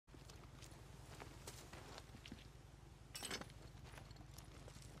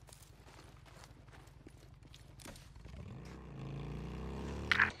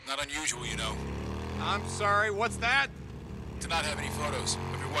Not unusual, you know. I'm sorry, what's that? To not have any photos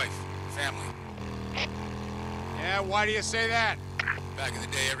of your wife, family. Yeah, why do you say that? Back in the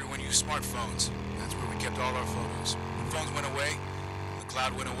day, everyone used smartphones. That's where we kept all our photos. When phones went away, the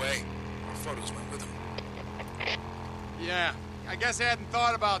cloud went away, our photos went with them. Yeah, I guess I hadn't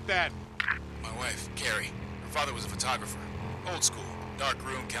thought about that. My wife, Carrie, her father was a photographer. Old school, dark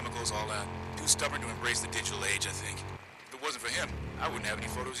room, chemicals, all that. Too stubborn to embrace the digital age, I think. If it wasn't for him, I wouldn't have any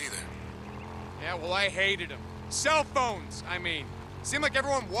photos either. Yeah, well, I hated them. Cell phones, I mean. Seemed like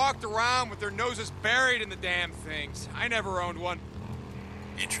everyone walked around with their noses buried in the damn things. I never owned one.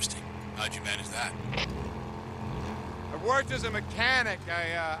 Interesting. How'd you manage that? I worked as a mechanic.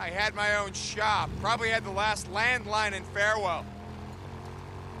 I had my own shop. Probably had the last landline in Farewell.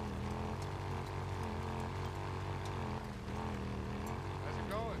 How's it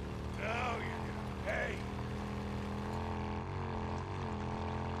going? Oh, yeah. Hey.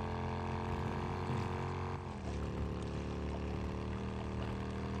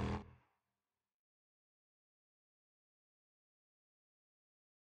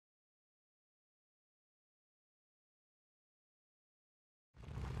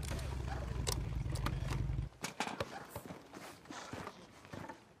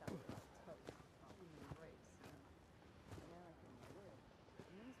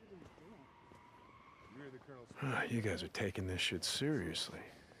 You guys are taking this shit seriously.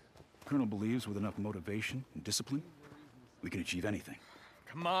 Colonel believes with enough motivation and discipline, we can achieve anything.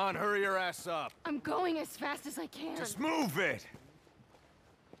 Come on, hurry your ass up. I'm going as fast as I can. Just move it!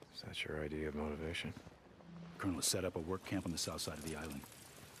 Is that your idea of motivation? Colonel has set up a work camp on the south side of the island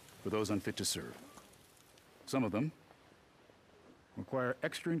for those unfit to serve. Some of them require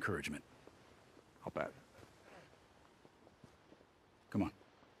extra encouragement. I'll bet. Come on,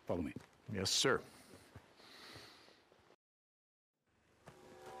 follow me. Yes, sir.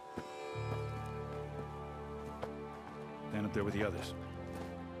 Stand up there with the others.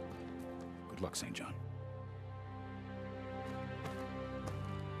 Good luck, St. John.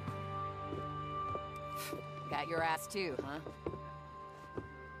 Got your ass too, huh?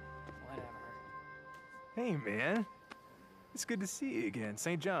 Whatever. Hey, man. It's good to see you again.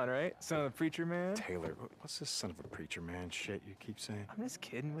 St. John, right? Son of the preacher man? Taylor, what's this son of a preacher man shit you keep saying? I'm just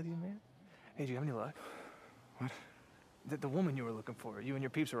kidding with you, man. Hey, do you have any luck? What? The woman you were looking for, you and your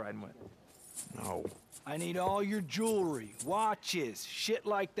peeps are riding with. No. I need all your jewelry, watches, shit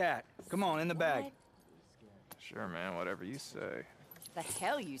like that. Come on, in the bag. What? Sure, man, whatever you say. The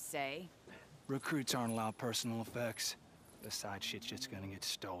hell you say? Recruits aren't allowed personal effects. Besides, shit's just gonna get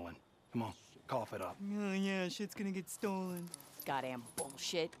stolen. Come on, cough it up. Oh, yeah, shit's gonna get stolen. Goddamn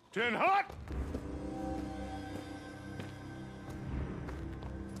bullshit. Tin hot!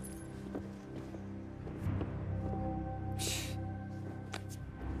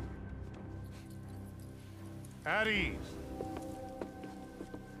 At ease.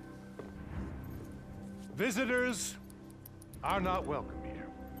 Visitors are not welcome here.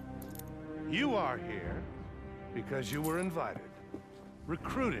 You are here because you were invited,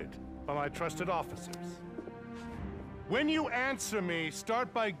 recruited by my trusted officers. When you answer me,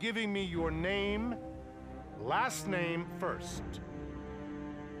 start by giving me your name, last name first.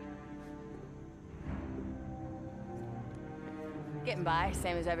 Getting by,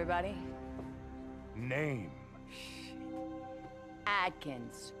 same as everybody. Name.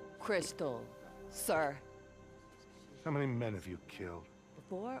 Adkins, Crystal, sir. How many men have you killed?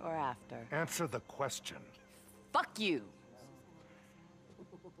 Before or after? Answer the question. Fuck you!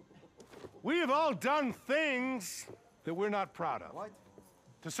 We have all done things that we're not proud of. What?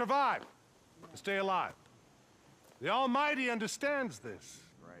 To survive, to stay alive. The Almighty understands this.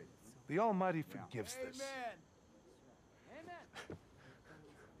 Right. The Almighty forgives this. Amen.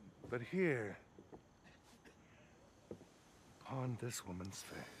 But here, upon this woman's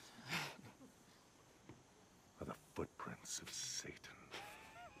face, are the footprints of Satan.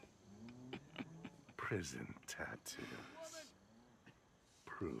 Prison tattoos.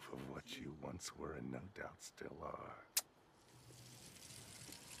 Proof of what you once were and no doubt still are.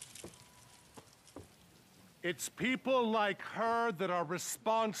 It's people like her that are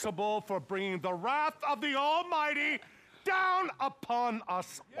responsible for bringing the wrath of the Almighty down upon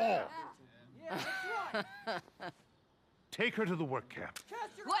us all. Yeah, that's right. Take her to the work camp.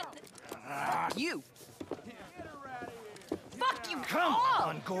 What? You! Fuck you! Come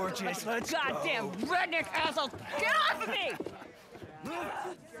on, gorgeous, let's Goddamn go. redneck asshole! Get off of me!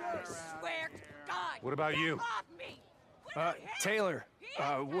 I swear to God! What about you? Get off me! Taylor,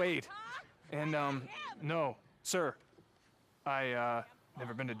 Wade. And, no, sir. I,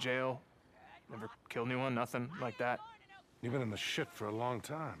 never been to jail. Never killed anyone, nothing like that. You've been in the shit for a long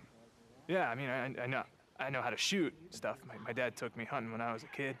time. Yeah, I mean, I know how to shoot stuff. My dad took me hunting when I was a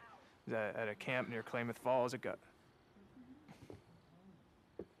kid. It was at a camp near Klamath Falls. And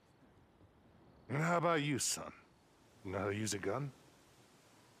how about you, son? You know how to use a gun?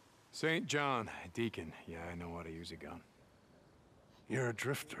 St. John, Deacon. Yeah, I know how to use a gun. You're a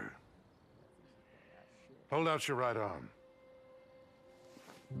drifter. Hold out your right arm.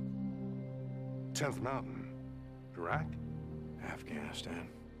 10th Mountain. Iraq? Afghanistan.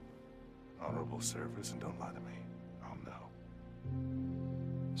 Honorable service, and don't lie to me. I'll know.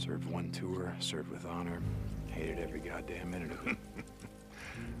 Served one tour, served with honor. Hated every goddamn minute of it.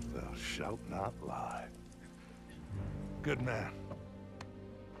 Thou shalt not lie. Good man.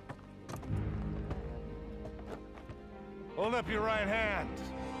 Hold up your right hand.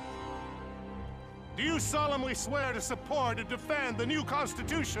 Do you solemnly swear to support and defend the new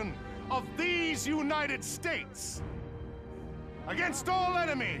Constitution of these United States against all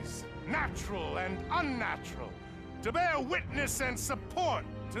enemies, natural and unnatural, to bear witness and support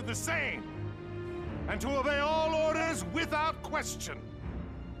to the same, and to obey all orders without question?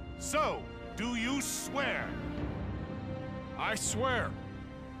 So, do you swear? I swear.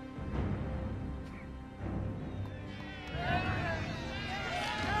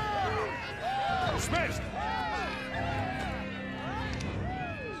 Dismissed!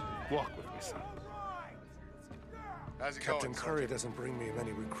 Walk with me, son. How's it Captain going, Curry Sergeant? doesn't bring me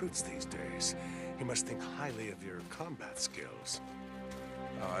many recruits these days. He must think highly of your combat skills.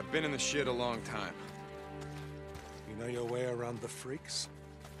 I've been in the shit a long time. You know your way around the freaks?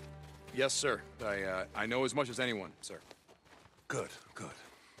 Yes, sir. I know as much as anyone, sir. Good, good.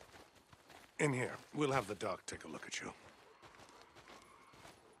 In here. We'll have the doc take a look at you.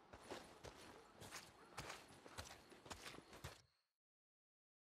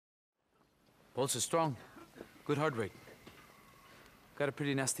 Pulse is strong. Good heart rate. Got a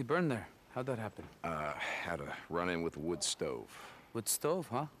pretty nasty burn there. How'd that happen? Had a run-in with a wood stove. Wood stove,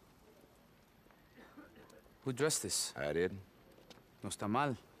 huh? Who dressed this? I did. No está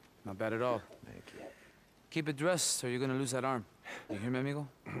mal. Not bad at all. Thank you. Keep it dressed or you're gonna lose that arm. You hear me, amigo?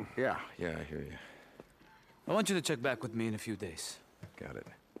 Yeah, I hear you. I want you to check back with me in a few days. Got it.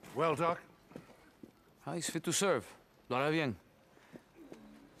 Well, Doc? He's fit to serve. Lo hará bien.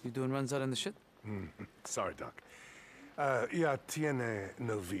 You doing runs out in the shit? Sorry, Doc. Ya tiene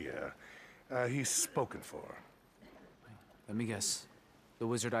novia. He's spoken for. Let me guess. The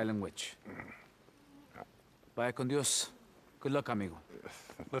Wizard Island Witch. Vaya con Dios. Good luck, amigo.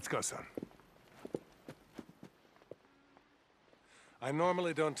 Let's go, son. I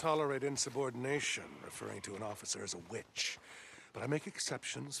normally don't tolerate insubordination, referring to an officer as a witch. But I make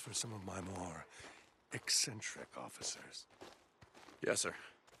exceptions for some of my more eccentric officers. Yes, sir.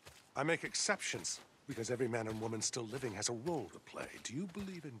 I make exceptions because every man and woman still living has a role to play. Do you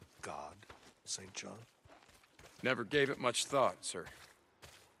believe in God, St. John? Never gave it much thought, sir.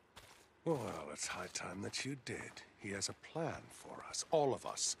 Well, it's high time that you did. He has a plan for us, all of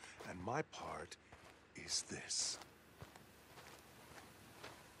us, and my part is this.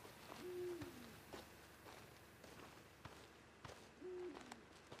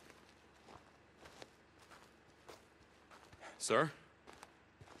 Sir?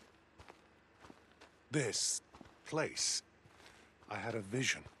 This place. I had a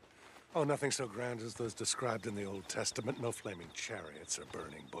vision. Oh, nothing so grand as those described in the Old Testament. No flaming chariots or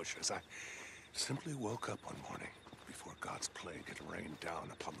burning bushes. I simply woke up one morning before God's plague had rained down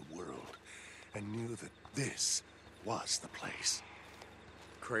upon the world and knew that this was the place.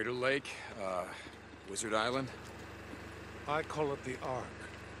 Crater Lake, Wizard Island. I call it the Ark.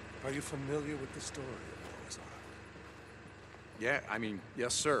 Are you familiar with the story of Noah's Ark? Yeah, I mean,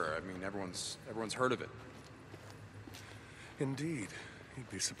 yes, sir. I mean, everyone's heard of it. Indeed. You'd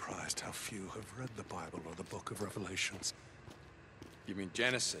be surprised how few have read the Bible or the Book of Revelations. You mean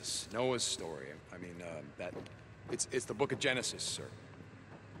Genesis, Noah's story? I mean, it's the Book of Genesis, sir.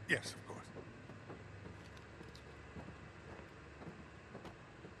 Yes, of course.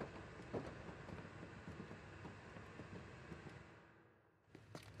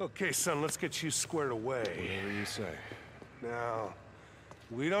 Okay, son, let's get you squared away. Whatever you say. Now,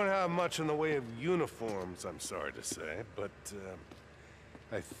 we don't have much in the way of uniforms, I'm sorry to say, but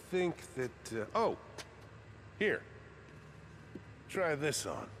I think that, oh, here. Try this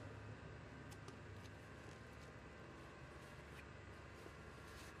on.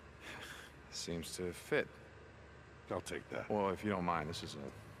 Seems to fit. I'll take that. Well, if you don't mind, this is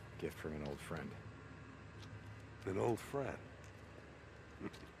a gift from an old friend. An old friend.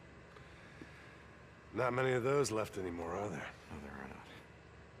 Not many of those left anymore, are there? No, there are not.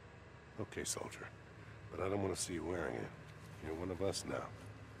 Okay, soldier. But I don't want to see you wearing it. You're one of us now.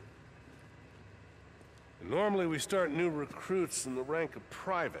 And normally we start new recruits in the rank of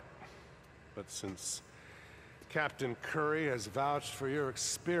private. But since Captain Curry has vouched for your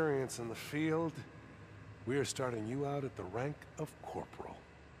experience in the field, we are starting you out at the rank of corporal.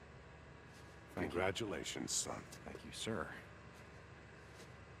 Congratulations, son. Thank you, sir.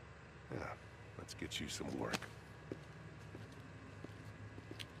 Yeah, let's get you some work.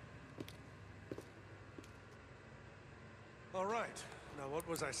 All right. Now, what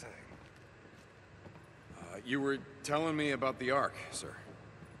was I saying? You were telling me about the Ark, sir.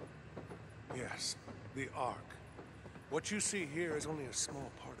 Yes, the Ark. What you see here is only a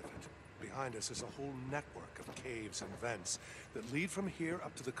small part of it. Behind us is a whole network of caves and vents that lead from here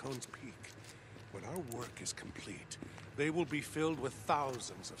up to the Cone's Peak. When our work is complete, they will be filled with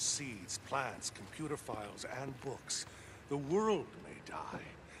thousands of seeds, plants, computer files, and books. The world may die,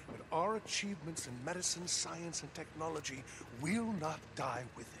 but our achievements in medicine, science, and technology will not die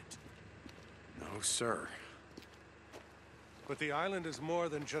with it. No, sir. But the island is more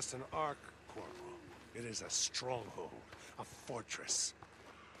than just an Ark, Corporal. It is a stronghold, a fortress.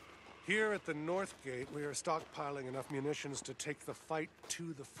 Here at the North Gate, we are stockpiling enough munitions to take the fight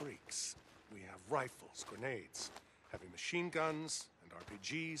to the freaks. We have rifles, grenades, heavy machine guns, and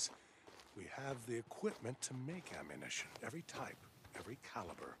RPGs. We have the equipment to make ammunition, every type, every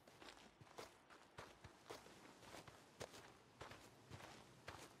caliber.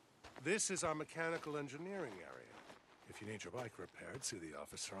 This is our mechanical engineering area. If you need your bike repaired, see the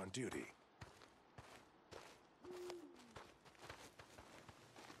officer on duty.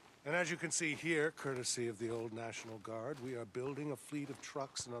 And as you can see here, courtesy of the old National Guard, we are building a fleet of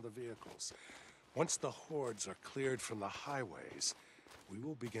trucks and other vehicles. Once the hordes are cleared from the highways, we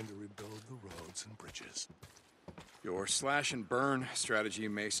will begin to rebuild the roads and bridges. Your slash and burn strategy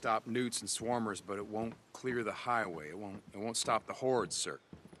may stop newts and swarmers, but it won't clear the highway. It won't stop the hordes, sir.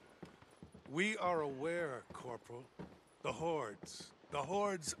 We are aware, Corporal. The hordes. The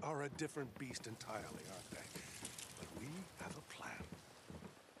hordes are a different beast entirely, aren't they? But we have a plan.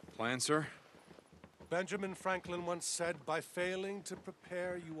 Plan, sir? Benjamin Franklin once said, by failing to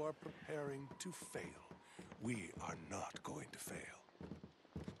prepare, you are preparing to fail. We are not going to fail.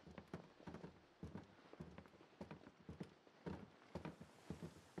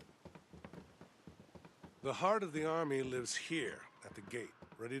 The heart of the army lives here, at the gate,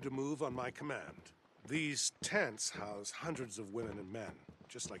 ready to move on my command. These tents house hundreds of women and men,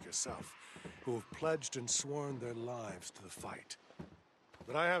 just like yourself, who have pledged and sworn their lives to the fight.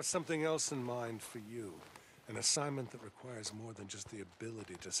 But I have something else in mind for you. An assignment that requires more than just the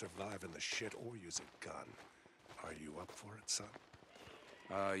ability to survive in the shit or use a gun. Are you up for it, son?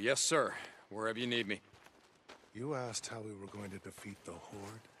 Yes, sir. Wherever you need me. You asked how we were going to defeat the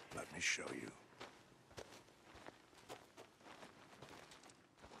Horde. Let me show you.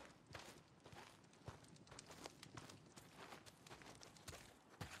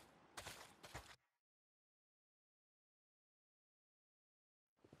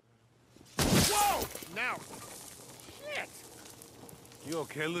 Whoa! Now! Shit! You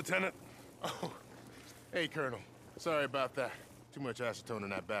okay, Lieutenant? Oh, hey, Colonel. Sorry about that. Too much acetone in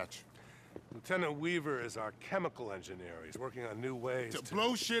that batch. Lieutenant Weaver is our chemical engineer. He's working on new ways to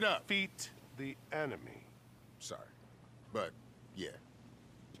blow shit up. Defeat the enemy. Sorry. But, yeah.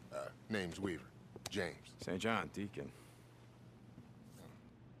 Name's Weaver. James. St. John, Deacon.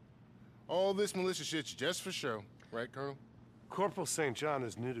 All this militia shit's just for show. Right, Colonel? Corporal St. John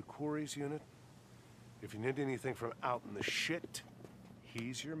is new to Quarry's unit. If you need anything from out in the shit,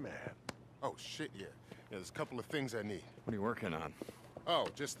 he's your man. Oh, shit, yeah. There's a couple of things I need. What are you working on? Oh,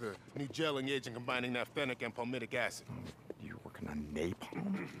 just the new gelling agent combining naphthenic and palmitic acid. You working on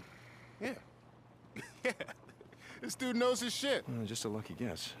napalm? Yeah. Yeah. This dude knows his shit. Just a lucky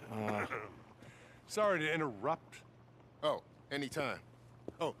guess. Sorry to interrupt. Oh, anytime.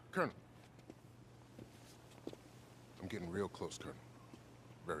 Oh, Colonel. I'm getting real close, Colonel.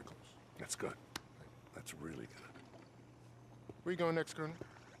 Very close. That's good. That's really good. Where you going next, Colonel?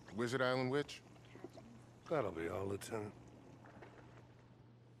 Wizard Island Witch? That'll be all, Lieutenant.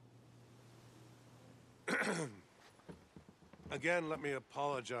 Again, let me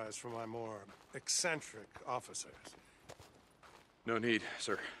apologize for my more eccentric officers. No need,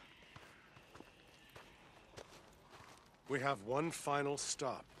 sir. We have one final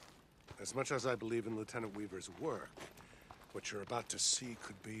stop. As much as I believe in Lieutenant Weaver's work, what you're about to see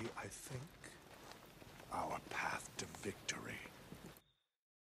could be, I think, our path to victory.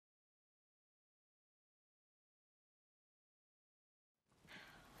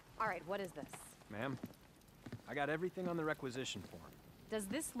 All right, what is this? Ma'am, I got everything on the requisition form. Does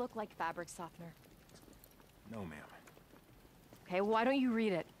this look like fabric softener? No, ma'am. okay? Why don't you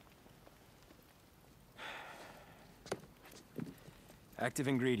read it? Active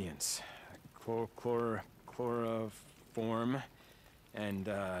ingredients. Chloroform and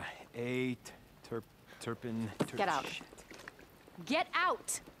terpin. Get out. Shit. Get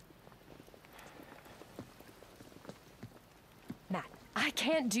out! Matt, I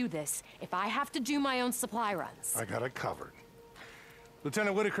can't do this if I have to do my own supply runs. I got it covered.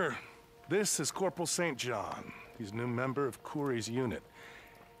 Lieutenant Whitaker, this is Corporal St. John. He's a new member of Kouri's unit.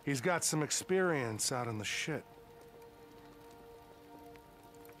 He's got some experience out in the shit.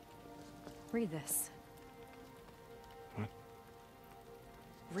 Read this. What?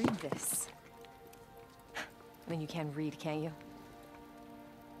 Read this. I mean, you can read, can't you?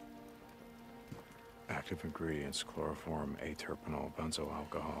 Active ingredients, chloroform, aterpenol, benzoyl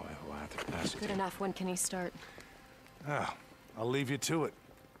alcohol, ethyl acetate. Good enough. When can he start? Ah, I'll leave you to it.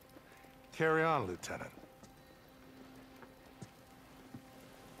 Carry on, Lieutenant.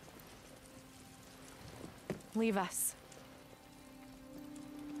 Leave us.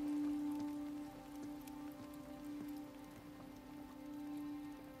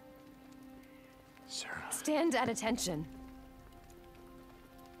 Sarah. Stand at attention.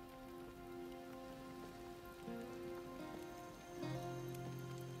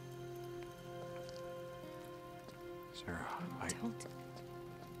 Sarah, Don't.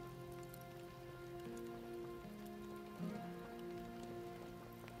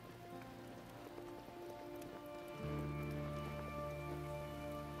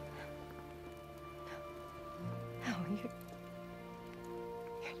 No,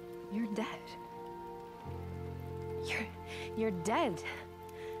 you're dead. You're dead.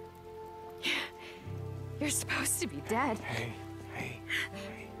 You're supposed to be dead. Hey.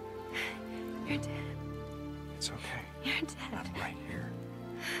 You're dead. It's okay. You're dead. I'm right here.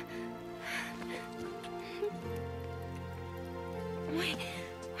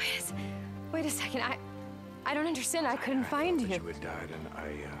 Wait a second. I don't understand. I couldn't find you. You had died,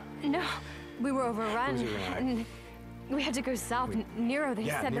 and No, we were overrun. And we had to go south. Nero, they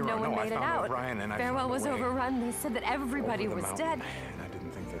said Nero, that no one made it out. Brian, and Farewell was away. overrun. They said that everybody Over the was mountain, dead. And I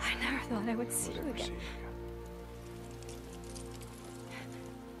didn't think that I never thought I would see you ever again. see you again.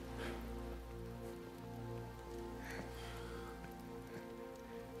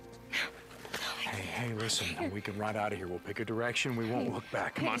 Hey, listen, we can ride out of here. We'll pick a direction. We won't look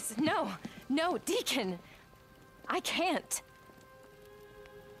back. Come on. No, Deacon. I can't.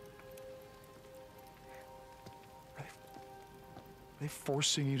 Are they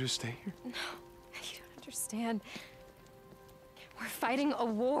forcing you to stay here? No, you don't understand. We're fighting a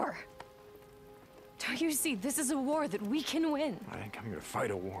war. Don't you see? This is a war that we can win. I didn't come here to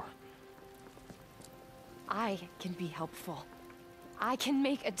fight a war. I can be helpful. I can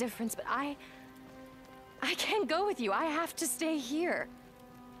make a difference, but I can't go with you. I have to stay here.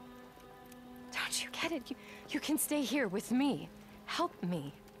 Don't you get it? You can stay here with me. Help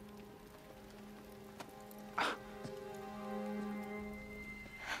me.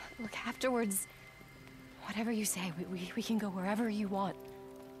 Look, afterwards, whatever you say, we can go wherever you want.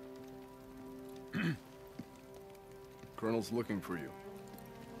 Colonel's looking for you.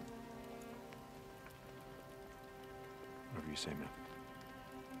 Whatever you say, man.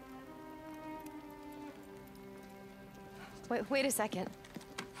 Wait a second.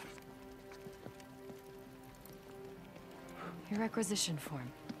 Your requisition form.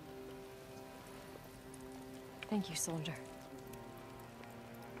 Thank you, soldier.